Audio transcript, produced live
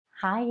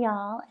Hi,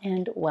 y'all,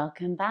 and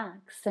welcome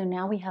back. So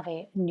now we have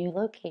a new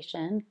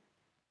location.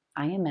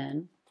 I am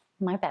in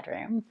my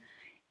bedroom,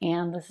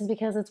 and this is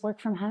because it's work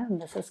from home.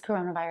 This is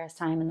coronavirus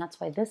time, and that's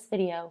why this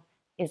video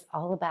is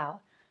all about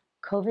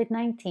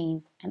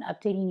COVID-19 and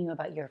updating you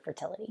about your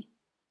fertility.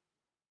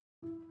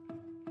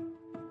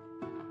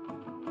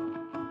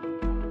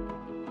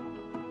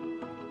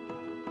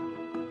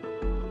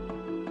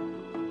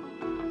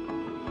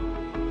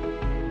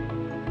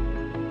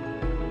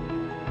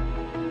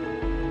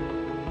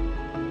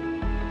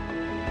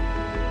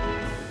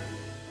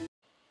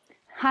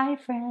 Hi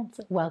friends,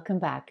 welcome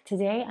back.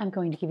 Today I'm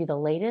going to give you the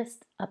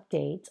latest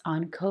updates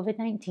on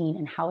COVID-19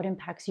 and how it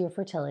impacts your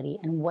fertility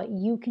and what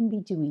you can be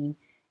doing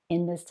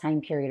in this time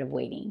period of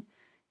waiting.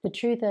 The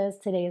truth is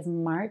today is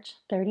March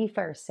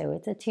 31st, so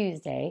it's a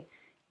Tuesday,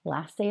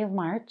 last day of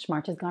March.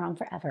 March has gone on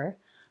forever,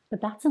 but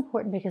that's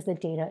important because the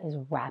data is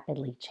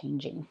rapidly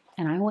changing.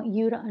 And I want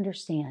you to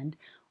understand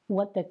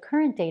what the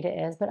current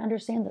data is, but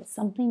understand that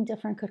something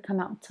different could come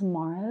out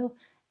tomorrow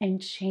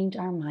and change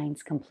our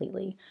minds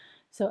completely.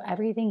 So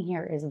everything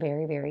here is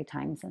very, very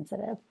time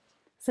sensitive.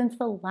 Since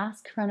the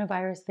last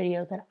coronavirus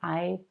video that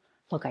I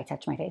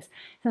touched my face.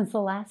 Since the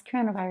last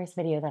coronavirus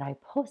video that I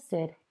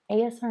posted,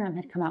 ASRM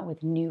had come out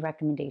with new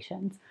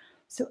recommendations.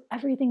 So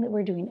everything that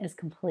we're doing is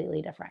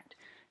completely different.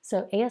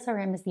 So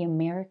ASRM is the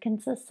American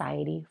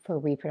Society for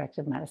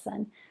Reproductive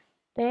Medicine.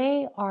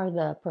 They are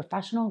the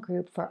professional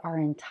group for our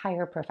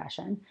entire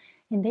profession,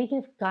 and they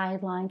give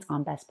guidelines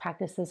on best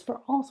practices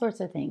for all sorts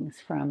of things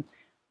from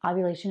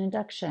ovulation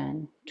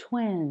induction,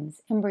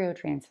 twins, embryo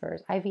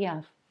transfers,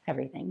 IVF,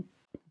 everything.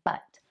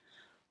 But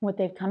what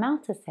they've come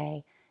out to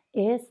say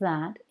is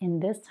that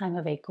in this time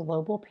of a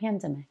global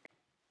pandemic,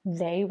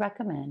 they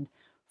recommend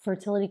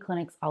fertility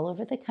clinics all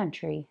over the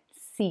country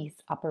cease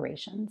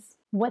operations.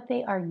 What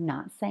they are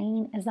not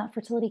saying is that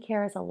fertility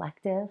care is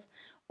elective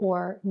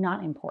or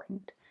not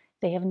important.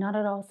 They have not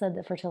at all said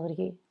that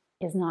fertility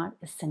is not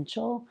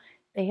essential.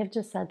 They have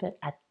just said that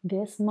at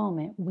this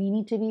moment, we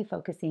need to be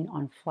focusing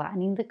on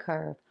flattening the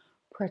curve,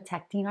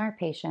 protecting our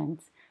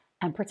patients,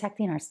 and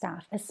protecting our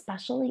staff,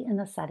 especially in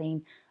the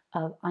setting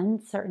of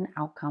uncertain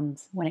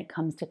outcomes when it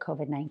comes to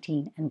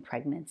COVID-19 and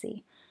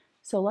pregnancy.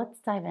 So let's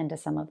dive into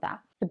some of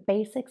that. The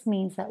basics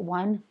means that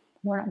one,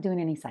 we're not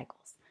doing any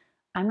cycles.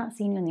 I'm not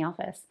seeing you in the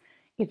office.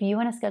 If you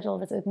want to schedule a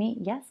visit with me,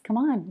 yes, come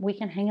on. We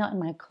can hang out in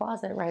my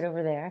closet right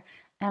over there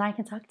and I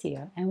can talk to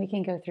you and we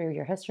can go through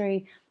your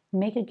history,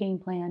 make a game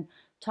plan,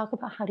 talk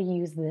about how to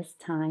use this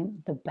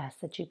time the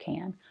best that you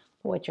can.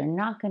 But what you're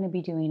not going to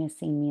be doing is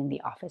seeing me in the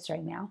office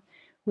right now.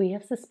 We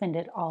have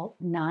suspended all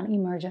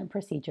non-emergent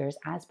procedures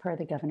as per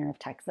the governor of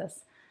Texas.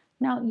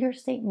 Now, your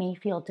state may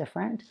feel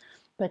different,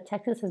 but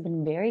Texas has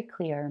been very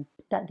clear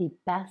that the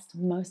best,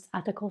 most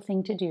ethical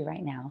thing to do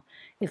right now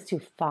is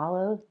to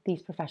follow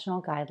these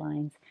professional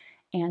guidelines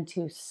and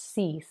to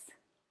cease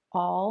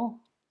all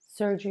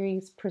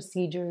surgeries,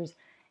 procedures,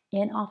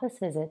 in-office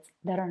visits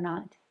that are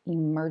not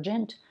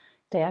emergent.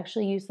 They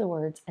actually use the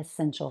words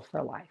essential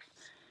for life.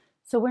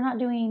 So we're not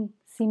doing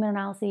semen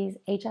analyses,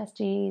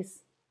 HSGs,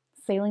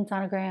 saline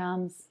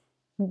sonograms,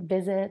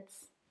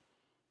 visits,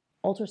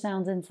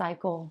 ultrasounds in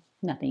cycle,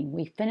 nothing.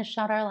 We finished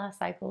out our last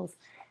cycles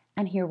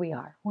and here we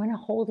are. We're in a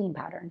holding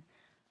pattern.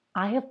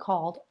 I have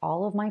called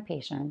all of my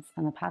patients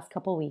in the past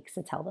couple weeks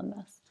to tell them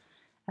this,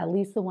 at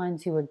least the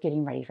ones who are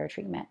getting ready for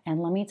treatment.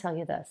 And let me tell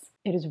you this,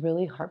 it is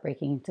really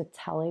heartbreaking to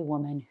tell a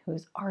woman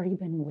who's already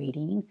been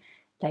waiting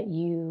that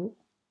you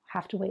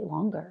have to wait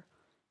longer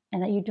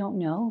and that you don't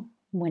know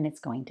when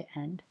it's going to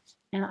end.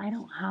 And I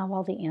don't have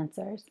all the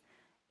answers.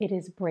 It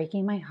is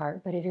breaking my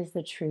heart, but it is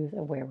the truth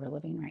of where we're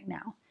living right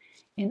now.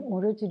 In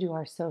order to do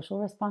our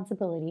social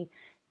responsibility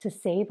to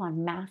save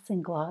on masks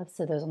and gloves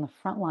so those on the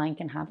front line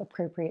can have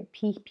appropriate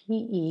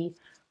PPE,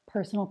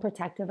 personal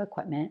protective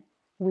equipment,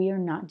 we are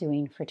not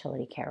doing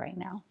fertility care right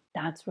now.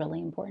 That's really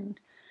important.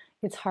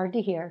 It's hard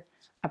to hear.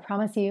 I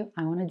promise you,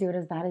 I want to do it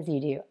as bad as you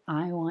do.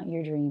 I want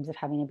your dreams of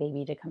having a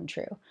baby to come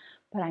true.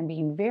 But I'm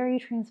being very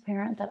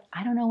transparent that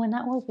I don't know when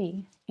that will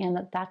be and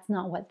that that's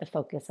not what the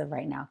focus of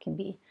right now can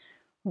be.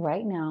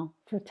 Right now,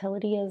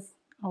 fertility is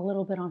a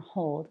little bit on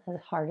hold,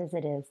 as hard as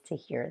it is to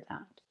hear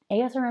that.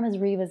 ASRM is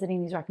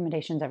revisiting these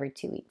recommendations every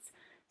 2 weeks.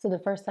 So the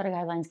first set of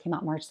guidelines came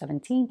out March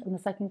 17th and the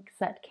second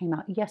set came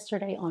out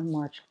yesterday on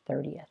March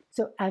 30th.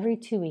 So every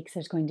 2 weeks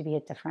there's going to be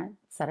a different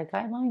set of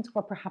guidelines,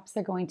 or perhaps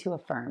they're going to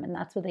affirm, and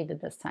that's what they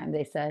did this time.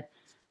 They said,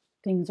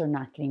 things are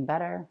not getting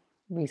better,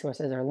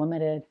 resources are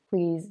limited,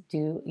 please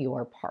do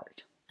your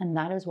part. And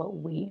that is what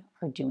we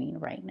are doing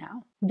right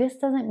now. This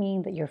doesn't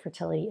mean that your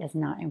fertility is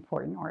not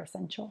important or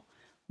essential.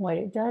 What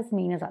it does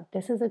mean is that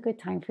this is a good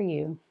time for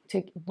you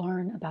to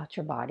learn about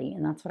your body,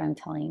 and that's what I'm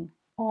telling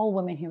all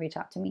women who reach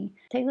out to me.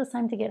 Take this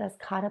time to get as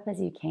caught up as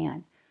you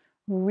can.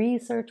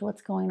 Research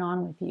what's going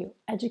on with you.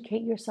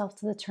 Educate yourself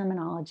to the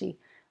terminology.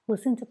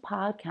 Listen to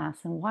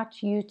podcasts and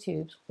watch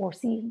YouTubes or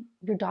see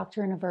your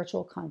doctor in a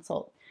virtual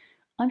consult.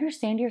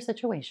 Understand your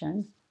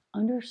situation.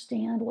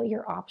 Understand what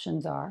your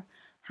options are.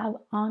 Have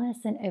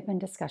honest and open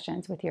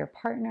discussions with your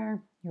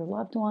partner, your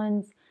loved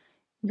ones,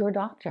 your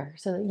doctor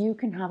so that you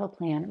can have a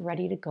plan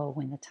ready to go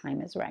when the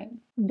time is right.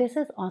 This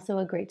is also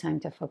a great time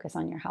to focus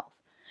on your health.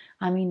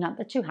 I mean, not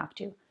that you have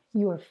to.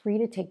 You are free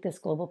to take this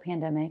global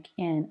pandemic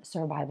in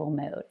survival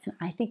mode, and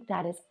I think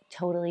that is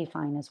totally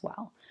fine as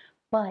well.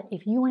 But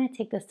if you want to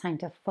take this time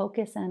to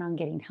focus in on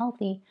getting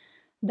healthy,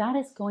 that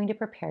is going to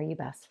prepare you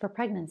best for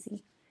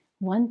pregnancy.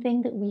 One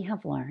thing that we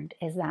have learned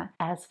is that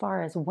as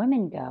far as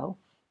women go,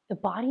 the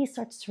body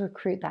starts to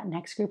recruit that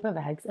next group of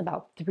eggs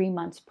about 3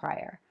 months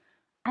prior.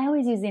 I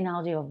always use the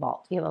analogy of a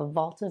vault. You have a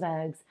vault of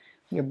eggs.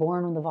 You're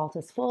born when the vault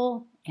is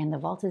full, and the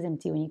vault is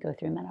empty when you go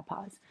through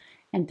menopause.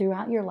 And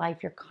throughout your life,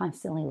 you're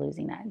constantly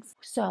losing eggs.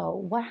 So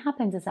what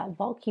happens is that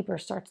vault keeper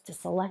starts to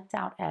select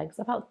out eggs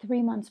about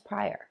 3 months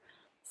prior.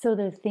 So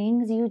the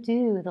things you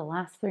do the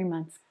last 3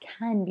 months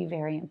can be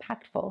very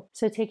impactful.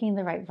 So taking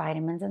the right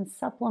vitamins and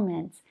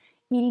supplements,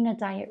 eating a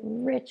diet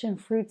rich in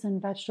fruits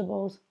and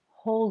vegetables,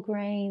 whole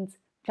grains,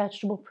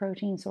 vegetable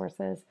protein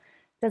sources,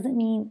 doesn't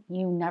mean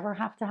you never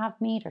have to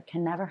have meat or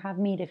can never have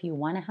meat if you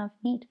want to have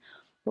meat.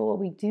 But what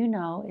we do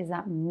know is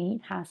that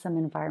meat has some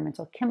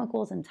environmental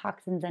chemicals and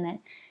toxins in it.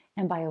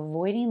 And by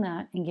avoiding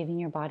that and giving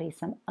your body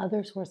some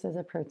other sources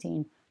of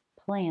protein,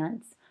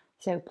 plants,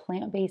 so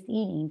plant-based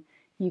eating,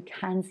 you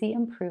can see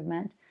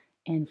improvement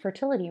in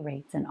fertility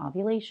rates and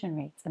ovulation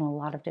rates and a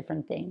lot of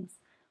different things.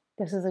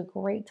 This is a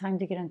great time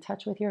to get in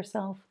touch with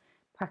yourself,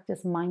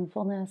 practice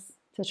mindfulness,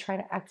 to try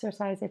to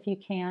exercise if you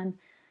can,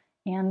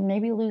 and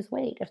maybe lose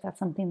weight if that's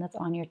something that's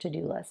on your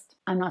to-do list.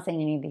 I'm not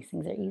saying any of these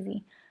things are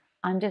easy.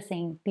 I'm just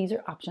saying these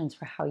are options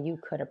for how you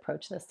could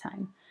approach this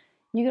time.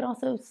 You could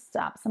also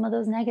stop some of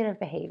those negative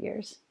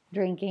behaviors,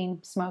 drinking,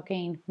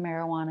 smoking,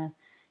 marijuana,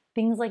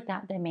 things like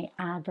that that may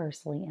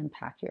adversely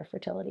impact your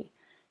fertility.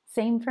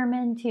 Same for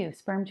men too,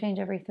 sperm change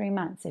every 3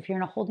 months. If you're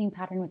in a holding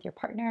pattern with your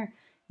partner,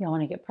 you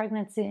want to get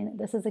pregnant soon,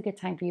 this is a good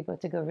time for you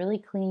both to go really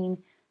clean,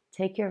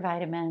 take your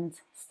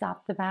vitamins,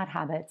 stop the bad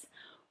habits,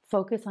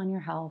 focus on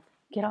your health,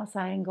 get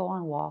outside and go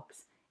on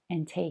walks,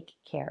 and take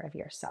care of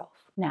yourself.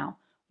 Now,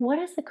 what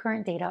is the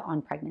current data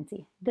on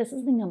pregnancy? This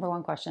is the number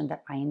one question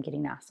that I am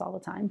getting asked all the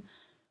time.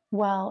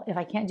 Well, if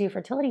I can't do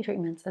fertility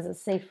treatments, is it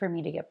safe for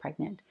me to get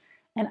pregnant?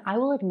 And I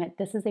will admit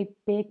this is a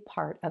big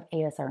part of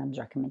ASRM's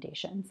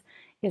recommendations,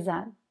 is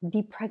that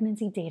the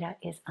pregnancy data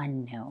is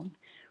unknown.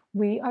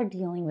 We are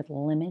dealing with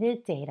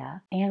limited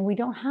data and we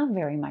don't have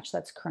very much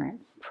that's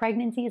current.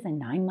 Pregnancy is a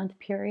 9-month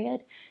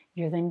period.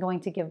 You're then going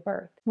to give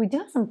birth. We do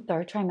have some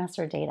third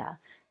trimester data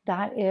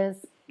that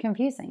is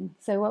confusing.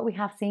 So what we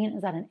have seen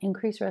is that an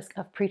increased risk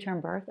of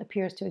preterm birth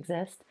appears to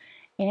exist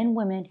in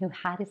women who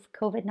had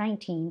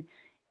COVID-19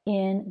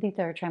 in the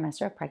third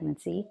trimester of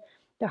pregnancy.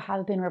 There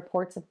have been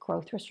reports of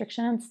growth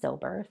restriction and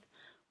stillbirth.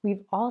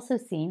 We've also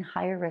seen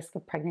higher risk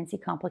of pregnancy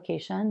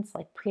complications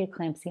like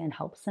preeclampsia and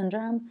HELLP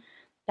syndrome.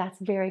 That's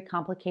very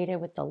complicated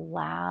with the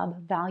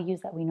lab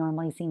values that we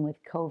normally see with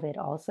COVID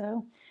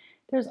also.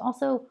 There's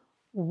also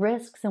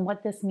risks and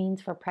what this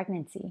means for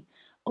pregnancy.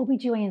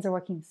 OBGYNs are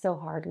working so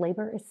hard.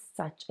 Labor is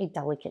such a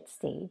delicate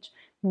stage,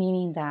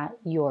 meaning that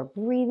you're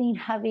breathing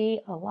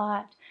heavy a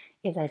lot.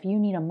 If you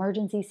need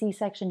emergency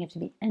C-section, you have to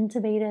be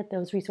intubated.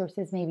 Those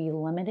resources may be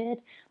limited,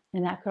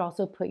 and that could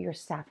also put your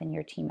staff and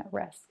your team at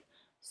risk.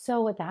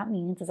 So what that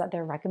means is that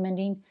they're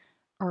recommending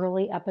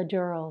early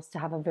epidurals to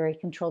have a very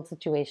controlled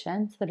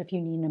situation so that if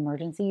you need an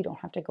emergency, you don't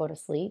have to go to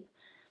sleep.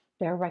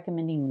 They're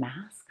recommending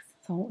masks.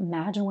 So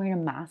imagine wearing a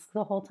mask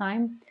the whole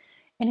time.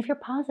 And if you're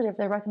positive,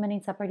 they're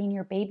recommending separating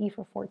your baby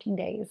for 14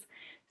 days.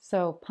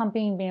 So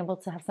pumping, being able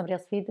to have somebody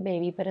else feed the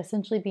baby, but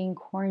essentially being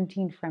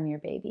quarantined from your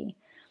baby.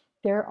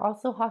 There are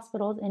also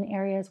hospitals in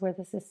areas where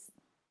this is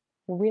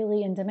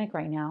really endemic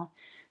right now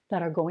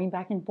that are going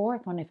back and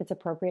forth on if it's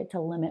appropriate to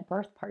limit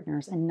birth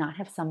partners and not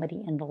have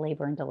somebody in the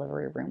labor and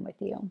delivery room with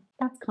you.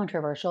 That's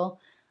controversial.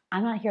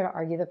 I'm not here to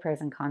argue the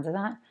pros and cons of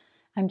that.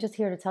 I'm just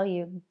here to tell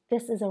you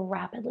this is a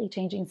rapidly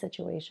changing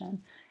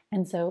situation.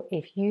 And so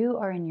if you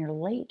are in your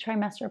late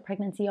trimester of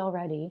pregnancy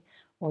already,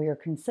 or you're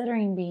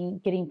considering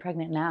getting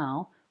pregnant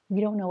now, we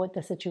don't know what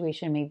the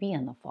situation may be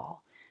in the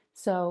fall.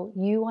 So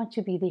you want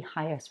to be the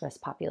highest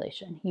risk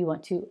population. You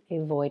want to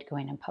avoid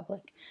going in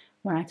public.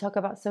 When I talk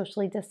about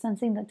socially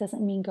distancing, that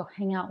doesn't mean go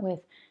hang out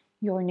with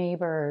your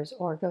neighbors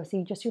or go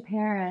see just your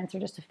parents or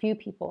just a few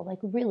people. Like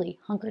really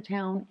hunker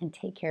down and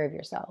take care of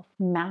yourself.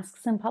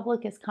 Masks in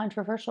public is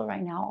controversial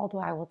right now, although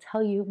I will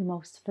tell you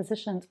most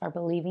physicians are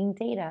believing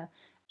data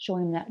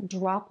showing that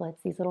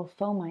droplets, these little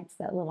fomites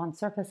that live on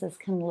surfaces,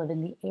 can live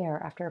in the air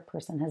after a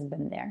person has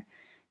been there.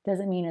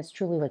 Doesn't mean it's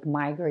truly like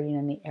migrating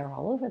in the air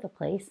all over the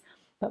place,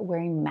 but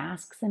wearing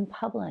masks in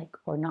public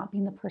or not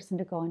being the person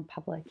to go in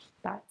public,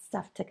 that's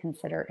stuff to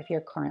consider if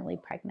you're currently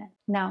pregnant.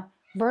 Now,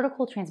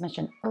 vertical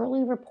transmission.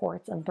 Early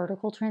reports of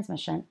vertical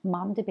transmission,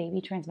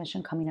 mom-to-baby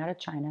transmission coming out of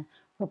China,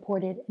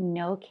 reported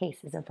no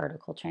cases of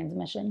vertical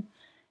transmission.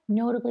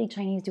 Notably,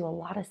 Chinese do a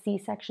lot of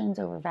C-sections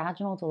over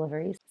vaginal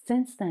deliveries.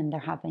 Since then,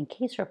 there have been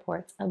case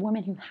reports of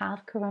women who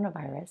have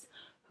coronavirus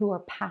who are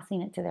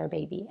passing it to their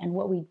baby. And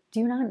what we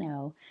do not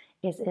know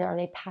is, are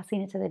they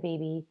passing it to the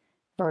baby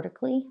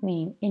vertically,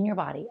 meaning in your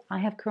body. I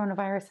have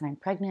coronavirus and I'm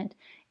pregnant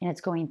and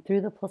it's going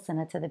through the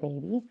placenta to the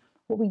baby.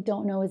 What we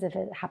don't know is if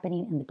it's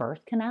happening in the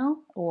birth canal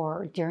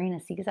or during a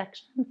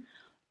C-section,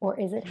 or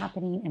is it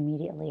happening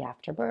immediately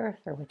after birth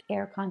or with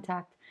air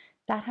contact?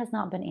 That has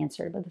not been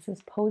answered, but this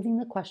is posing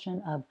the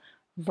question of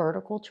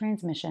vertical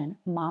transmission,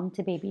 mom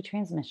to baby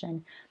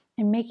transmission,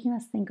 and making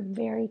us think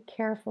very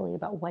carefully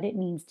about what it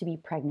means to be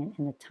pregnant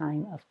in the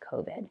time of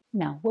COVID.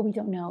 Now, what we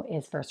don't know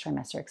is first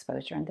trimester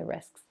exposure and the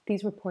risks.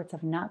 These reports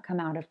have not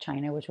come out of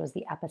China, which was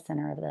the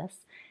epicenter of this,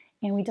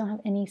 and we don't have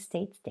any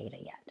states data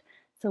yet.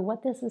 So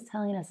what this is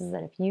telling us is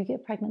that if you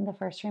get pregnant in the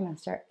first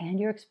trimester and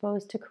you're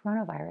exposed to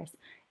coronavirus,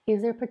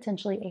 is there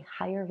potentially a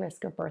higher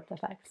risk of birth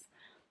defects?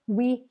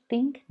 We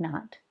think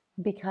not,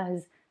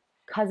 because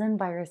cousin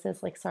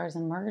viruses like SARS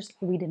and MERS,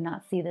 we did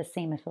not see the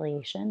same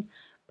affiliation.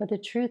 But the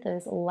truth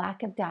is,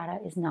 lack of data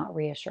is not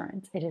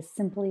reassurance. It is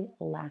simply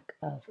lack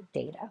of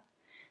data.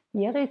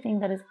 The other thing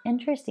that is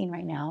interesting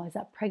right now is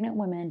that pregnant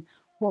women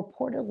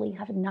reportedly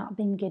have not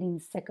been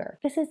getting sicker.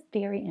 This is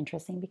very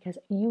interesting because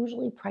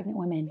usually pregnant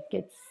women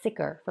get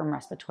sicker from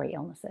respiratory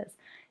illnesses.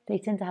 They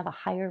tend to have a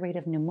higher rate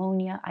of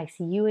pneumonia,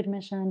 ICU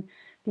admission,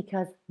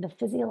 because the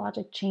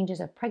physiologic changes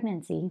of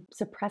pregnancy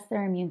suppress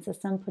their immune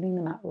system, putting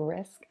them at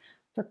risk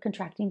for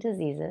contracting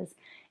diseases,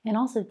 and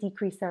also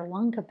decrease their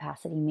lung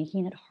capacity,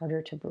 making it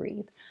harder to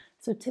breathe.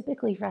 So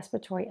typically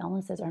respiratory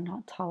illnesses are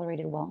not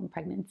tolerated well in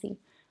pregnancy.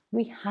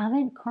 We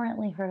haven't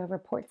currently heard of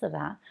reports of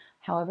that.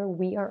 However,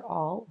 we are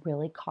all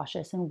really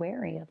cautious and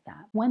wary of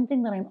that. One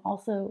thing that I'm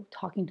also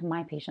talking to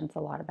my patients a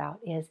lot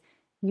about is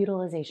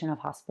utilization of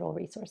hospital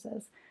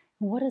resources.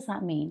 What does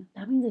that mean?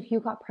 That means if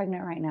you got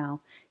pregnant right now,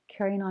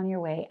 carrying on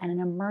your way, and an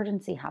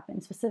emergency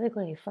happens,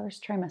 specifically a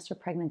first trimester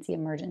pregnancy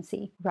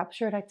emergency,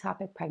 ruptured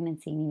ectopic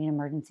pregnancy needing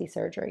emergency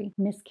surgery,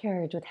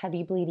 miscarriage with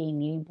heavy bleeding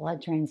needing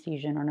blood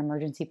transfusion or an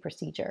emergency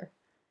procedure,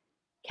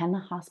 can the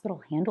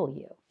hospital handle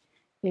you?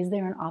 Is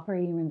there an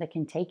operating room that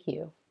can take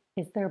you?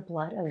 Is there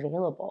blood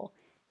available?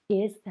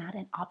 Is that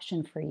an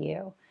option for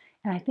you?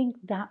 And I think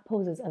that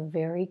poses a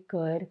very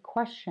good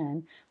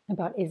question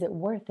about, is it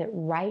worth it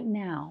right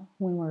now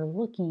when we're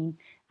looking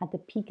at the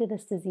peak of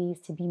this disease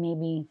to be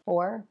maybe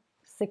 4,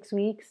 6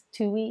 weeks,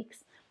 2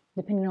 weeks,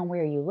 depending on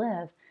where you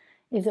live?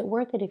 Is it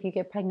worth it if you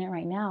get pregnant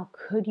right now?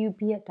 Could you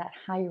be at that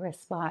high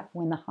risk spot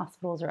when the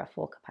hospitals are at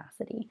full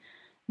capacity?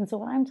 And so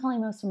what I'm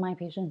telling most of my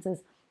patients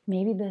is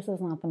maybe this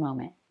is not the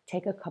moment.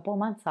 Take a couple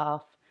months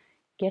off,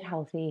 get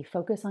healthy,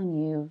 focus on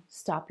you,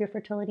 stop your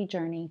fertility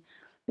journey,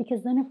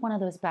 because then if one of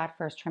those bad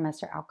first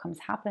trimester outcomes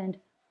happened,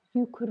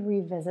 you could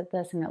revisit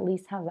this and at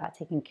least have that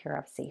taken care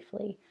of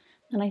safely.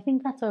 And I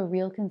think that's a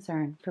real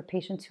concern for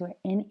patients who are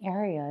in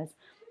areas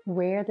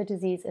where the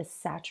disease is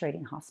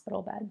saturating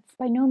hospital beds.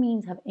 By no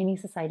means have any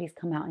societies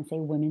come out and say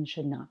women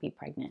should not be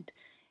pregnant.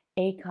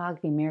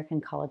 ACOG, the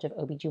American College of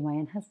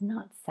OBGYN, has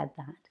not said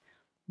that.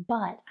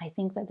 But I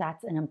think that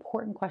that's an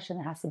important question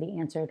that has to be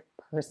answered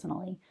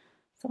personally.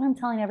 So I'm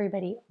telling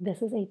everybody,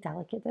 this is a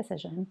delicate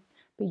decision,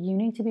 but you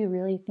need to be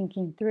really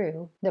thinking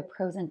through the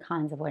pros and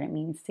cons of what it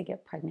means to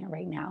get pregnant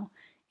right now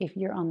if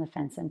you're on the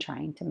fence and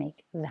trying to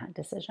make that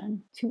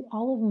decision. To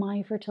all of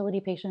my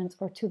fertility patients,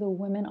 or to the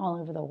women all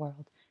over the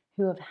world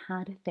who have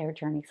had their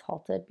journeys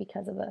halted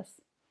because of this,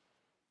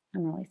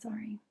 I'm really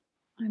sorry.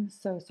 I'm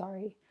so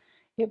sorry.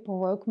 It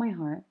broke my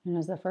heart, and it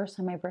was the first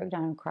time I broke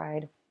down and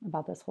cried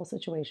about this whole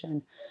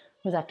situation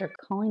was after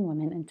calling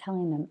women and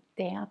telling them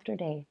day after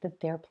day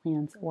that their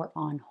plans were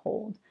on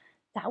hold.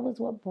 That was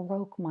what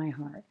broke my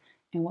heart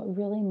and what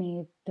really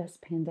made this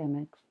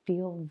pandemic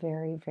feel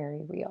very, very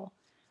real.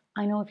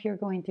 I know if you're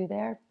going through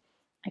there,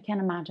 I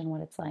can't imagine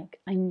what it's like.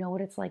 I know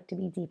what it's like to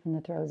be deep in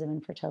the throes of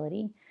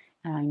infertility,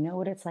 and I know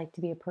what it's like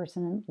to be a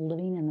person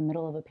living in the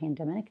middle of a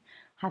pandemic,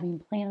 having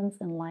plans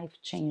in life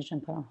changed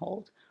and put on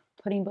hold.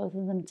 Putting both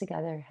of them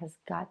together has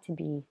got to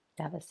be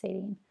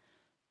devastating.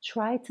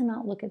 Try to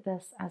not look at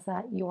this as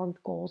that your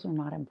goals are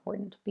not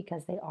important,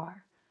 because they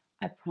are.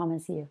 I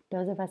promise you,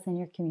 those of us in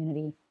your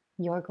community,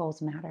 your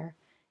goals matter,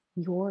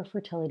 your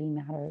fertility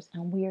matters,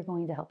 and we are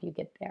going to help you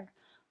get there.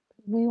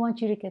 We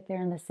want you to get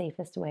there in the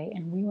safest way,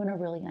 and we want to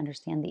really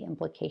understand the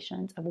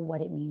implications of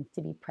what it means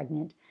to be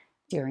pregnant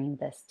during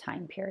this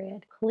time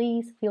period.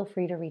 Please feel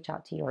free to reach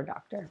out to your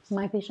doctor.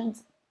 My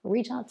patients,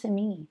 reach out to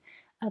me.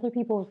 Other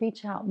people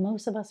reach out.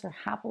 Most of us are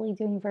happily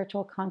doing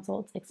virtual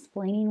consults,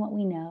 explaining what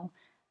we know.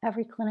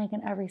 Every clinic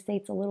in every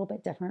state's a little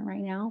bit different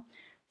right now.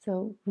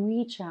 So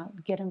reach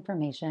out, get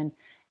information,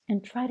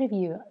 and try to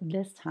view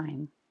this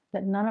time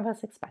that none of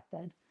us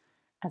expected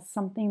as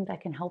something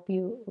that can help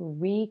you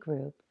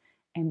regroup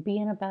and be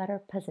in a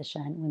better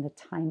position when the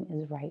time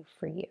is right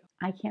for you.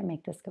 I can't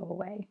make this go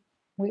away.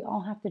 We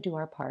all have to do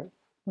our part.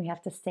 We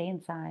have to stay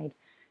inside.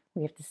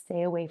 We have to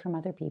stay away from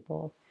other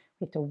people.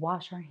 We have to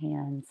wash our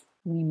hands.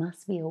 We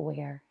must be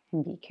aware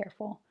and be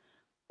careful.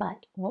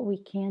 But what we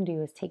can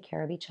do is take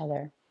care of each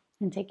other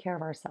and take care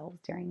of ourselves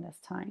during this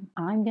time.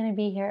 I'm going to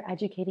be here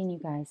educating you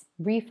guys,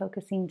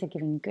 refocusing to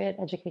giving good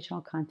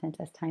educational content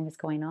as time is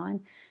going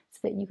on so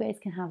that you guys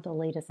can have the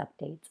latest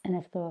updates. And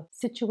if the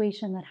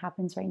situation that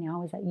happens right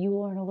now is that you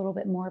learn a little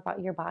bit more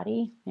about your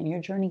body and your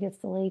journey gets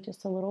delayed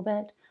just a little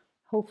bit,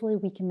 hopefully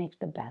we can make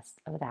the best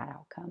of that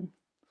outcome.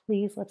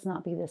 Please, let's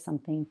not be this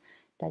something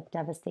that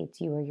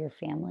devastates you or your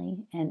family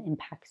and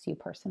impacts you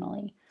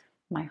personally.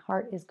 My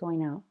heart is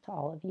going out to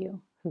all of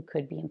you who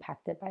could be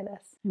impacted by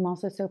this. I'm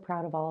also so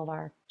proud of all of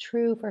our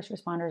true first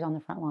responders on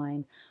the front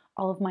line,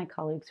 all of my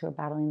colleagues who are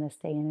battling this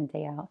day in and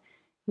day out.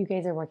 You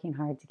guys are working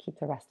hard to keep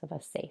the rest of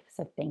us safe,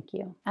 so thank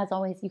you. As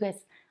always, you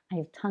guys, I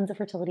have tons of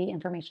fertility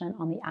information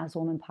on the As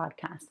Woman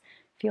podcast.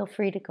 Feel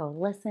free to go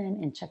listen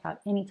and check out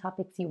any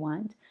topics you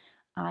want.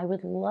 I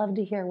would love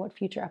to hear what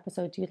future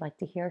episodes you'd like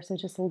to hear, so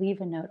just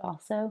leave a note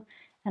also,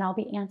 and I'll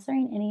be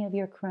answering any of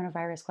your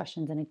coronavirus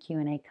questions in a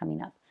Q&A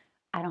coming up.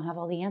 I don't have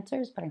all the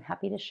answers, but I'm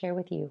happy to share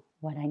with you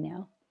what I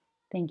know.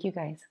 Thank you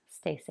guys.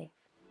 Stay safe.